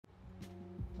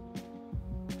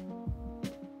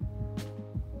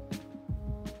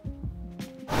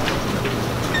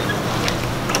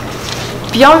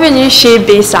Bienvenue chez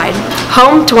Bayside,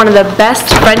 home to one of the best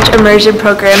French immersion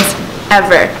programs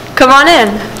ever. Come on in.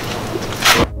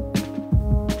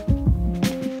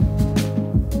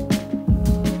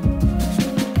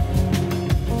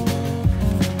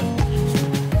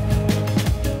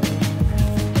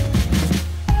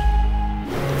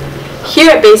 Here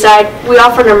at Bayside, we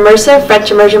offer an immersive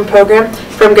French immersion program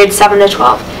from grades 7 to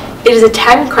 12. It is a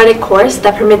 10-credit course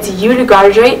that permits you to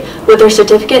graduate with a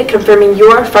certificate confirming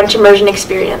your French immersion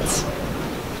experience.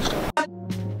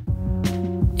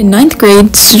 In 9th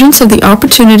grade, students have the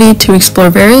opportunity to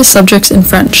explore various subjects in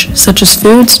French, such as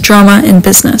foods, drama, and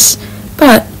business.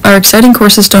 But our exciting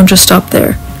courses don't just stop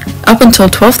there. Up until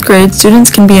 12th grade,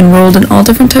 students can be enrolled in all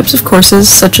different types of courses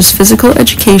such as physical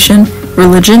education,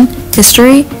 religion,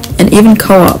 history, and even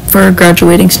co-op for our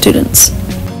graduating students.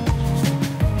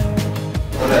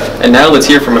 And now let's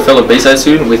hear from a fellow Bayside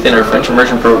student within our French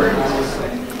immersion program.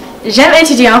 J'aime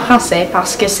étudier en français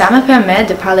parce que ça me permet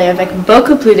de parler avec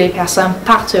beaucoup plus de personnes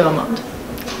partout au monde.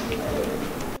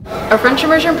 Our French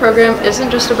immersion program isn't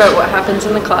just about what happens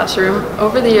in the classroom.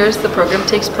 Over the years the program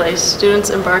takes place, students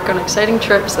embark on exciting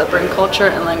trips that bring culture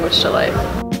and language to life.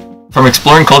 From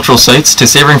exploring cultural sites to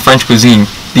savoring French cuisine,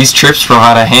 these trips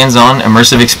provide a hands-on,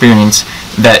 immersive experience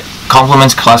that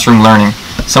complements classroom learning.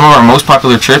 Some of our most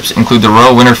popular trips include the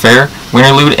Royal Winter Fair,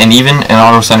 Winterlude, and even an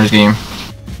Auto Centers game.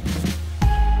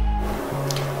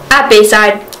 At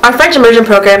Bayside, our French immersion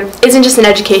program isn't just an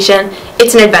education,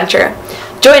 it's an adventure.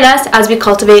 Join us as we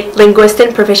cultivate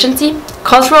linguistic proficiency,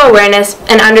 cultural awareness,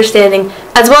 and understanding,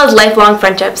 as well as lifelong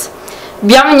friendships.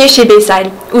 Bienvenue chez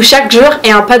Bayside, où chaque jour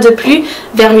est un pas de plus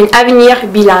vers un avenir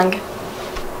bilingue.